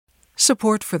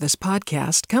Support for this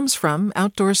podcast comes from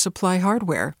Outdoor Supply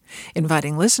Hardware,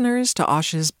 inviting listeners to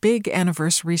Osh's big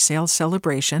anniversary sale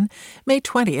celebration, May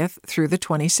 20th through the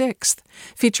 26th,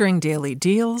 featuring daily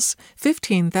deals,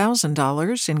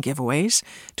 $15,000 in giveaways,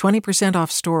 20% off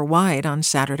store-wide on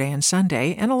Saturday and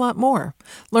Sunday, and a lot more.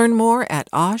 Learn more at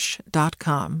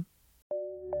osh.com.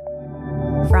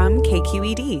 From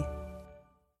KQED.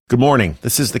 Good morning.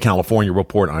 This is the California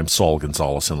Report. I'm Saul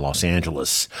Gonzalez in Los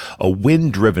Angeles. A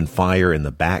wind-driven fire in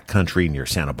the backcountry near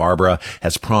Santa Barbara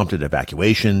has prompted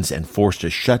evacuations and forced a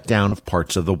shutdown of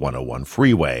parts of the 101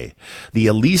 freeway. The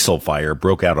Alisal fire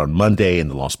broke out on Monday in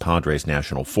the Los Padres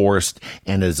National Forest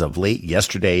and as of late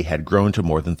yesterday had grown to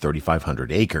more than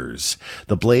 3,500 acres.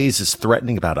 The blaze is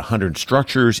threatening about 100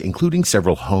 structures, including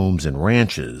several homes and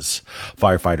ranches.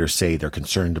 Firefighters say they're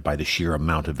concerned by the sheer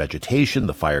amount of vegetation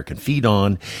the fire can feed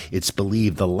on. It's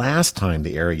believed the last time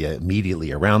the area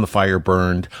immediately around the fire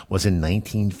burned was in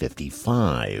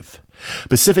 1955.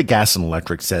 Pacific Gas and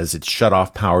Electric says it's shut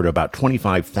off power to about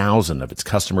 25,000 of its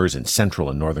customers in Central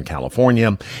and Northern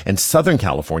California, and Southern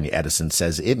California Edison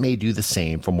says it may do the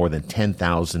same for more than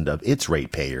 10,000 of its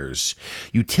ratepayers.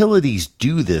 Utilities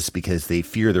do this because they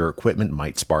fear their equipment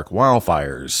might spark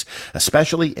wildfires,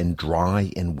 especially in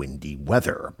dry and windy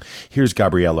weather. Here's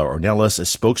Gabriela Ornelas,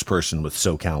 a spokesperson with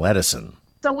SoCal Edison.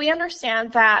 So we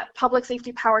understand that public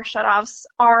safety power shutoffs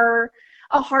are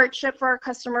a hardship for our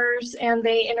customers and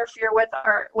they interfere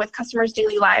with customers'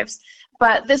 daily lives.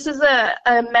 But this is a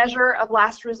measure of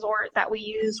last resort that we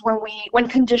use when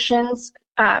conditions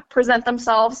present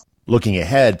themselves. Looking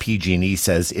ahead, PG&E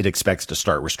says it expects to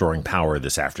start restoring power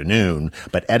this afternoon,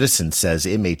 but Edison says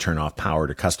it may turn off power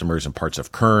to customers in parts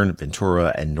of Kern,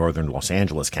 Ventura, and northern Los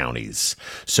Angeles counties.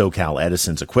 SoCal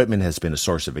Edison's equipment has been a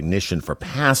source of ignition for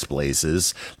past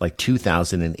blazes like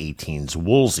 2018's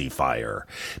Woolsey fire.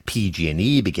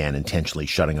 PG&E began intentionally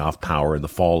shutting off power in the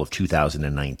fall of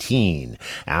 2019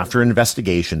 after an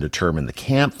investigation determined the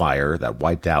Camp Fire that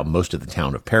wiped out most of the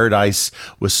town of Paradise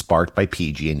was sparked by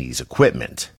PG&E's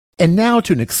equipment. And now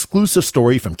to an exclusive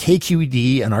story from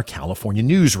KQED and our California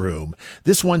newsroom.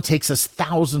 This one takes us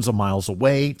thousands of miles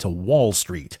away to Wall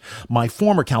Street. My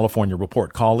former California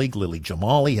Report colleague, Lily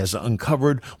Jamali, has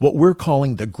uncovered what we're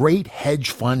calling the Great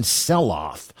Hedge Fund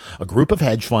Sell-Off, a group of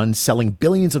hedge funds selling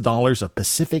billions of dollars of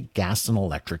Pacific Gas and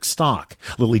Electric stock.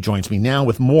 Lily joins me now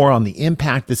with more on the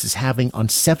impact this is having on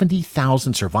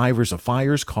 70,000 survivors of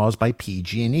fires caused by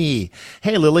PG&E.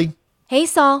 Hey, Lily. Hey,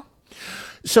 Saul.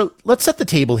 So let's set the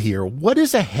table here. What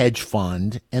is a hedge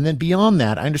fund? And then beyond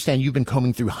that, I understand you've been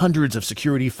combing through hundreds of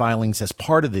security filings as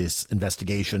part of this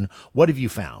investigation. What have you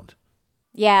found?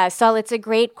 Yeah, Saul, it's a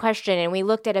great question. And we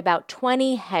looked at about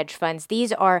 20 hedge funds.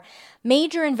 These are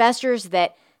major investors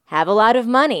that have a lot of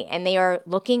money, and they are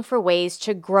looking for ways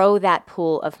to grow that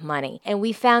pool of money. And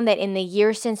we found that in the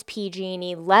year since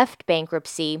PG&E left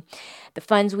bankruptcy, the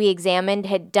funds we examined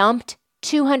had dumped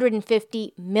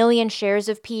 250 million shares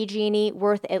of PG&E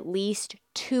worth at least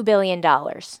 $2 billion.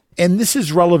 And this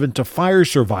is relevant to fire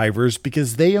survivors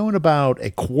because they own about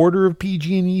a quarter of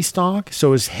PG&E stock.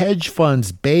 So as hedge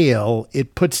funds bail,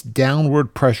 it puts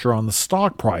downward pressure on the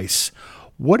stock price.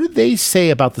 What did they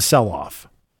say about the sell-off?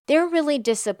 They're really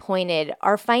disappointed.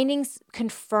 Our findings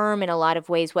confirm in a lot of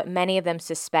ways what many of them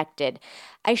suspected.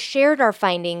 I shared our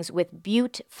findings with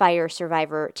Butte fire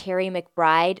survivor Terry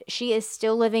McBride. She is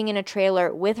still living in a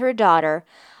trailer with her daughter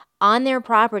on their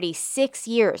property 6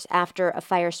 years after a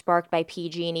fire sparked by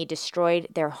PG&E destroyed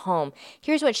their home.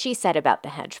 Here's what she said about the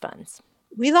hedge funds.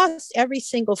 We lost every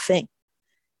single thing.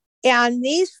 And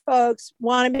these folks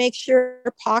want to make sure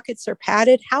pockets are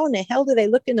padded. How in the hell do they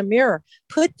look in the mirror?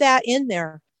 Put that in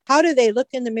there. How do they look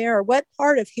in the mirror? What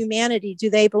part of humanity do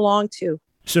they belong to?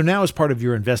 So now as part of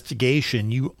your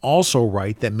investigation, you also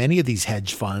write that many of these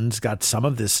hedge funds got some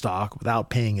of this stock without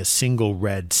paying a single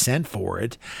red cent for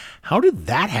it. How did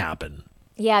that happen?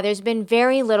 Yeah, there's been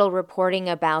very little reporting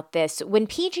about this. When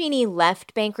PG&E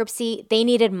left bankruptcy, they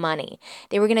needed money.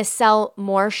 They were going to sell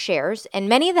more shares, and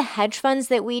many of the hedge funds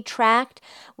that we tracked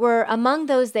were among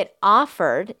those that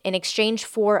offered, in exchange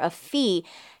for a fee,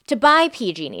 to buy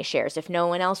PG&E shares if no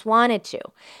one else wanted to.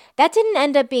 That didn't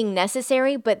end up being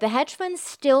necessary, but the hedge funds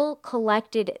still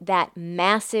collected that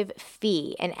massive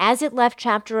fee. And as it left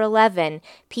Chapter 11,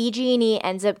 PG&E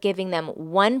ends up giving them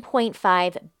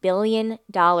 $1.5 billion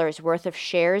worth of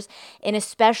shares in a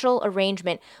special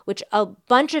arrangement, which a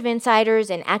bunch of insiders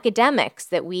and academics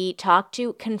that we talked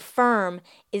to confirm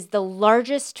is the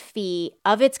largest fee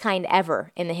of its kind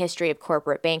ever in the history of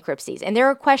corporate bankruptcies. And there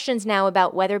are questions now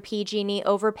about whether PG&E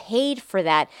overpaid for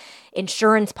that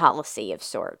insurance policy of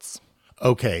sorts.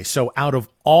 Okay, so out of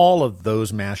all of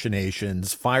those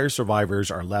machinations, fire survivors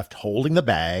are left holding the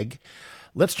bag.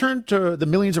 Let's turn to the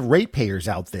millions of ratepayers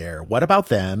out there. What about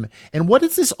them? And what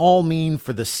does this all mean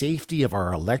for the safety of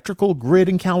our electrical grid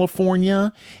in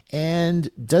California?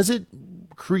 And does it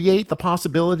create the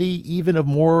possibility even of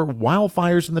more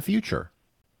wildfires in the future?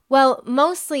 Well,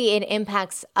 mostly it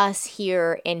impacts us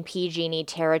here in PG&E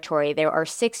territory. There are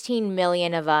 16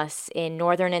 million of us in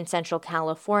Northern and Central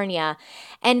California.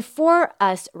 And for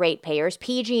us ratepayers,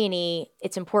 PG&E,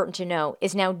 it's important to know,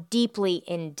 is now deeply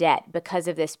in debt because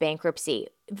of this bankruptcy.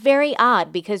 Very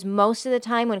odd, because most of the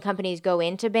time when companies go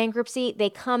into bankruptcy, they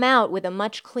come out with a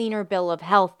much cleaner bill of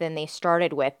health than they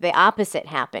started with. The opposite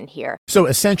happened here. So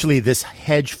essentially, this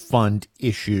hedge fund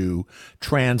issue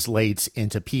translates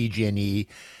into PG&E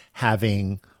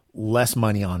having less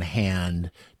money on hand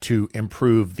to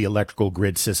improve the electrical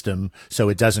grid system so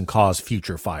it doesn't cause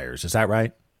future fires. Is that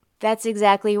right? That's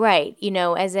exactly right. You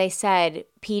know, as I said,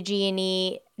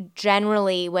 PG&E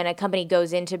generally, when a company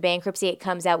goes into bankruptcy, it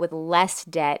comes out with less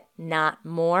debt, not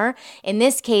more. In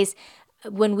this case,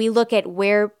 when we look at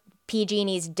where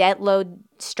PG&E's debt load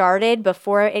started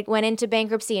before it went into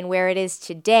bankruptcy and where it is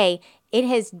today, it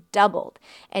has doubled.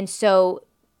 And so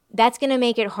that's going to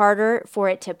make it harder for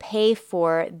it to pay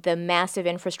for the massive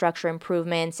infrastructure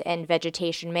improvements and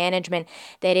vegetation management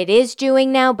that it is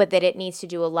doing now, but that it needs to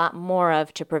do a lot more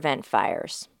of to prevent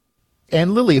fires.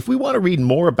 And Lily, if we want to read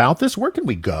more about this, where can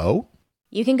we go?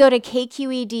 You can go to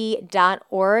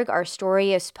kqed.org. Our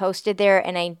story is posted there,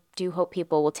 and I do hope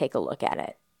people will take a look at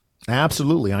it.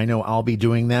 Absolutely. I know I'll be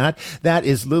doing that. That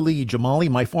is Lily Jamali,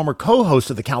 my former co-host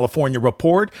of the California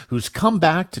Report, who's come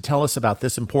back to tell us about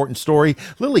this important story.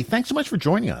 Lily, thanks so much for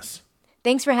joining us.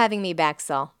 Thanks for having me back,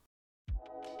 Saul.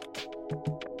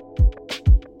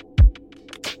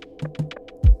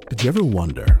 Did you ever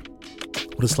wonder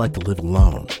what it's like to live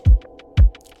alone,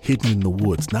 hidden in the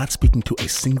woods, not speaking to a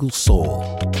single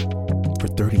soul for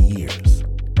 30 years?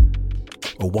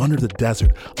 Or wander the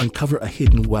desert, uncover a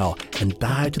hidden well, and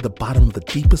dive to the bottom of the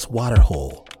deepest water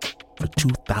hole for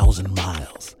 2,000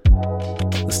 miles.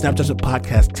 The Snap Judgment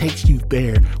Podcast takes you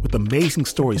there with amazing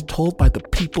stories told by the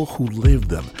people who live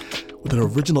them, with an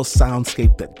original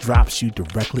soundscape that drops you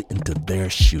directly into their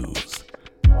shoes.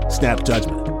 Snap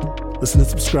Judgment. Listen and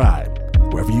subscribe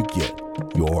wherever you get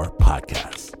your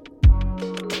podcasts.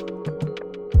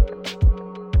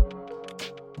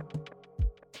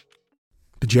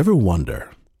 Did you ever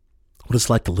wonder what it's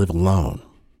like to live alone,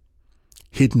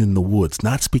 hidden in the woods,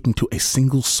 not speaking to a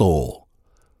single soul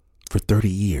for 30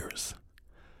 years?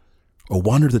 Or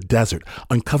wander the desert,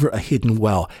 uncover a hidden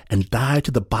well, and dive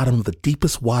to the bottom of the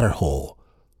deepest water hole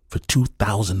for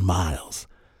 2,000 miles?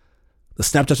 The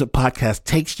Snap Judgment Podcast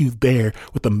takes you there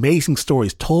with amazing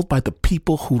stories told by the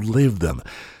people who live them,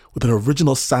 with an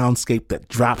original soundscape that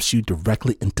drops you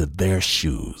directly into their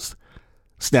shoes.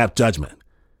 Snap Judgment.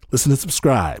 Listen and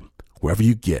subscribe wherever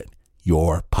you get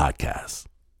your podcasts.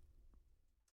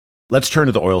 Let's turn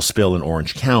to the oil spill in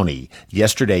Orange County.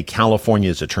 Yesterday,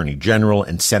 California's Attorney General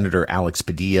and Senator Alex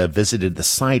Padilla visited the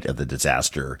site of the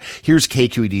disaster. Here's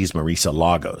KQED's Marisa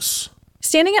Lagos.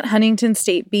 Standing at Huntington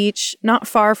State Beach, not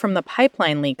far from the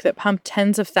pipeline leak that pumped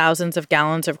tens of thousands of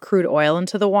gallons of crude oil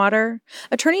into the water,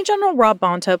 Attorney General Rob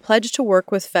Bonta pledged to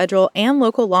work with federal and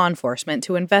local law enforcement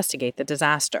to investigate the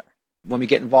disaster. When we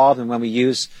get involved and when we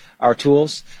use our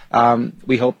tools,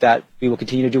 we hope that we will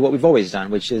continue to do what we've always done,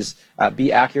 which is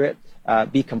be accurate,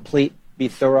 be complete, be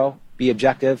thorough, be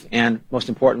objective, and most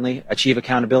importantly, achieve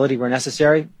accountability where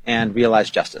necessary and realize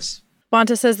justice.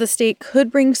 Bonta says the state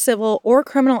could bring civil or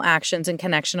criminal actions in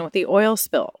connection with the oil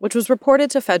spill, which was reported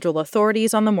to federal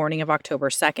authorities on the morning of October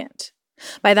 2nd.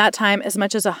 By that time, as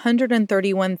much as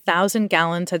 131,000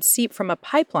 gallons had seeped from a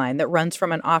pipeline that runs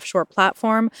from an offshore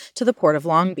platform to the port of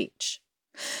Long Beach.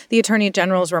 The Attorney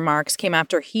General's remarks came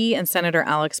after he and Senator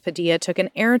Alex Padilla took an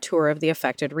air tour of the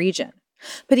affected region.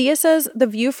 Padilla says the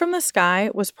view from the sky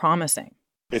was promising.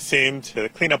 It seemed the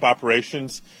cleanup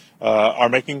operations are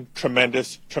making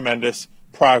tremendous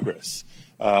progress.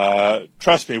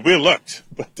 Trust me, we looked,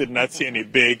 but did not see any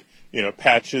big,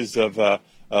 patches of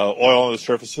oil on the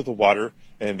surface of the water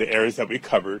in the areas that we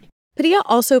covered. Padilla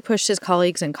also pushed his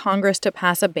colleagues in Congress to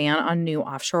pass a ban on new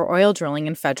offshore oil drilling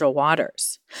in federal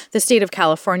waters. The state of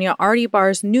California already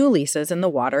bars new leases in the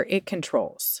water it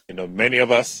controls. Many of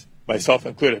us, myself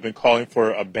included, have been calling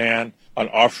for a ban on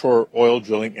offshore oil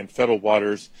drilling in federal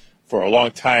waters for a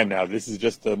long time now. This is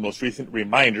just the most recent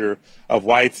reminder of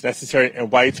why it's necessary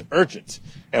and why it's urgent.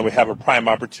 And we have a prime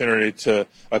opportunity to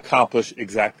accomplish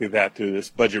exactly that through this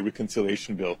budget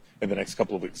reconciliation bill in the next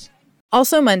couple of weeks.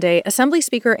 Also Monday, Assembly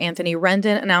Speaker Anthony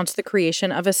Rendon announced the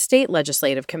creation of a state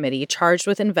legislative committee charged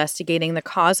with investigating the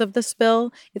cause of the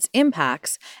spill, its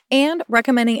impacts, and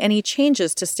recommending any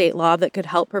changes to state law that could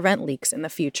help prevent leaks in the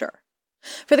future.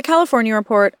 For the California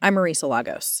Report, I'm Marisa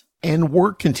Lagos. And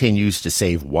work continues to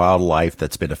save wildlife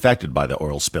that's been affected by the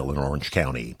oil spill in Orange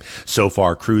County. So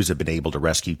far, crews have been able to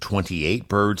rescue 28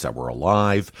 birds that were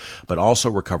alive, but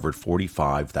also recovered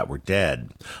 45 that were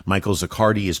dead. Michael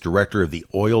Zaccardi is director of the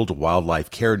Oiled Wildlife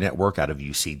Care Network out of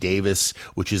UC Davis,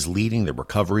 which is leading the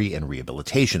recovery and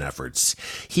rehabilitation efforts.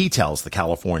 He tells the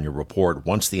California Report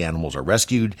once the animals are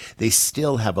rescued, they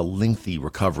still have a lengthy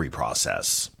recovery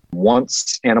process.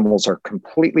 Once animals are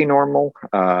completely normal,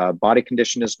 body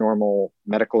condition is normal,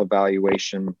 medical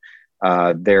evaluation,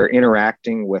 they're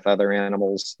interacting with other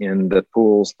animals in the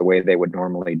pools the way they would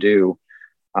normally do,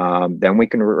 then we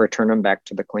can return them back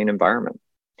to the clean environment.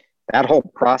 That whole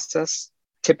process,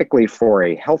 typically for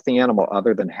a healthy animal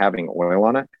other than having oil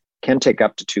on it, can take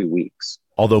up to 2 weeks.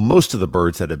 Although most of the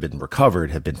birds that have been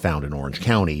recovered have been found in Orange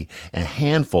County, a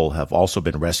handful have also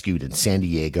been rescued in San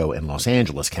Diego and Los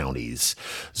Angeles counties.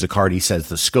 Zaccardi says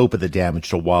the scope of the damage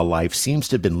to wildlife seems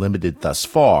to have been limited thus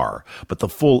far, but the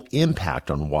full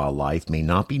impact on wildlife may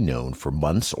not be known for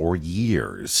months or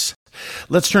years.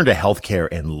 Let's turn to healthcare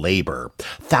and labor.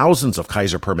 Thousands of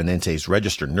Kaiser Permanente's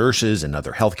registered nurses and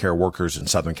other healthcare workers in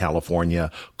Southern California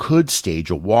could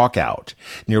stage a walkout.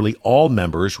 Nearly all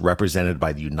members represented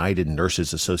by the United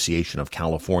Nurses Association of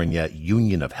California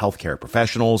Union of Healthcare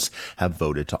Professionals have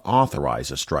voted to authorize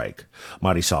a strike.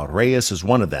 Marisol Reyes is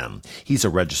one of them. He's a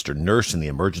registered nurse in the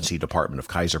emergency department of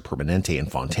Kaiser Permanente in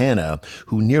Fontana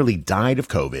who nearly died of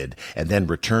COVID and then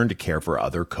returned to care for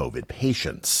other COVID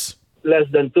patients. Less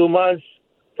than 2 months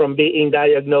from being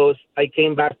diagnosed, I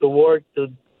came back to work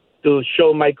to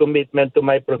show my commitment to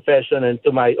my profession and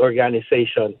to my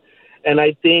organization. And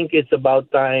I think it's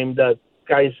about time that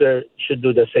Kaiser should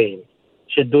do the same.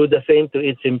 Should do the same to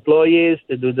its employees,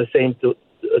 to do the same to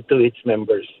its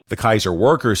members. The Kaiser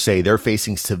workers say they're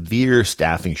facing severe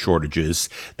staffing shortages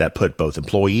that put both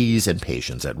employees and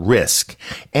patients at risk.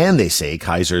 And they say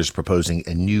Kaiser is proposing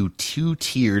a new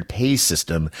 2-tiered pay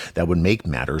system that would make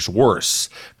matters worse.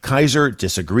 Kaiser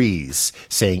disagrees,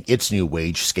 saying its new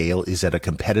wage scale is at a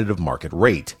competitive market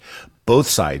rate. Both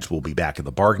sides will be back at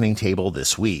the bargaining table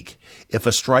this week. If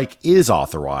a strike is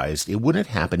authorized, it wouldn't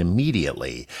happen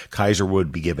immediately. Kaiser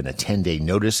would be given a 10-day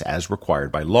notice as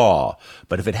required by law.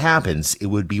 But if it happens, it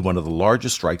would be one of the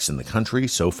largest strikes in the country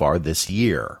so far this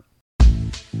year.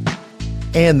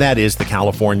 And that is the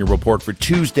California Report for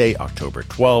Tuesday, October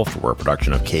 12th. We're a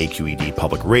production of KQED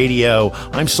Public Radio.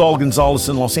 I'm Saul Gonzalez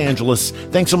in Los Angeles.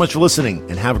 Thanks so much for listening,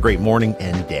 and have a great morning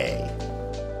and day.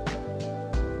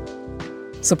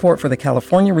 Support for the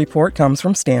California Report comes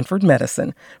from Stanford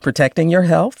Medicine, protecting your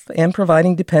health and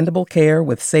providing dependable care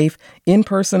with safe,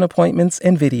 in-person appointments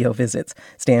and video visits.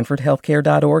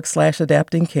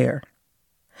 StanfordHealthcare.org/adaptingcare.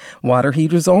 Water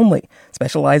Heaters Only,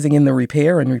 specializing in the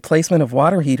repair and replacement of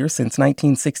water heaters since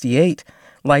 1968.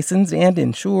 Licensed and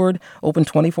insured, open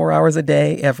 24 hours a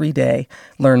day, every day.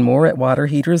 Learn more at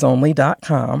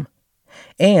waterheatersonly.com.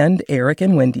 And Eric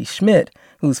and Wendy Schmidt,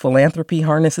 whose philanthropy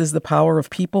harnesses the power of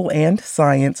people and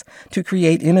science to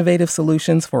create innovative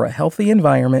solutions for a healthy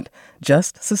environment,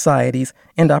 just societies,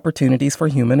 and opportunities for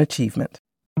human achievement.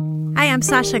 Hi, I'm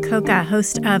Sasha Khokha,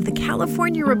 host of the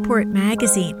California Report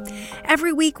magazine.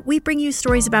 Every week, we bring you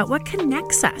stories about what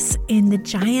connects us in the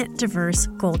giant, diverse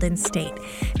Golden State.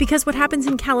 Because what happens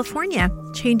in California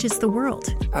changes the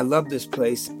world. I love this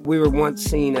place. We were once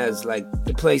seen as like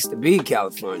the place to be,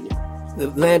 California. The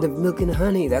land of milk and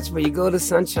honey. That's where you go to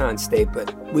Sunshine State,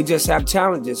 but we just have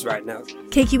challenges right now.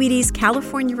 KQED's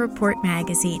California Report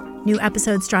magazine. New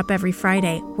episodes drop every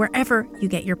Friday, wherever you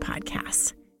get your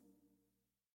podcasts.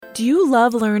 Do you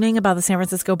love learning about the San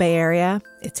Francisco Bay Area?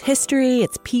 Its history,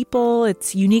 its people,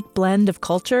 its unique blend of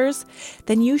cultures?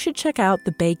 Then you should check out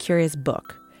the Bay Curious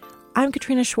book. I'm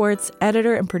Katrina Schwartz,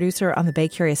 editor and producer on the Bay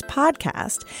Curious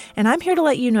podcast, and I'm here to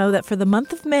let you know that for the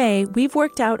month of May, we've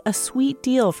worked out a sweet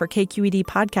deal for KQED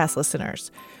podcast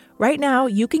listeners. Right now,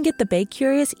 you can get the Bay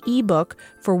Curious ebook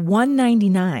for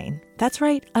 $1.99. That's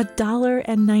right,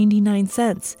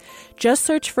 $1.99. Just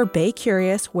search for Bay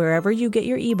Curious wherever you get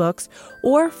your ebooks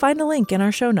or find a link in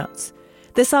our show notes.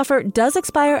 This offer does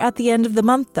expire at the end of the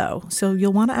month, though, so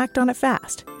you'll want to act on it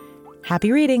fast.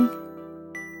 Happy reading!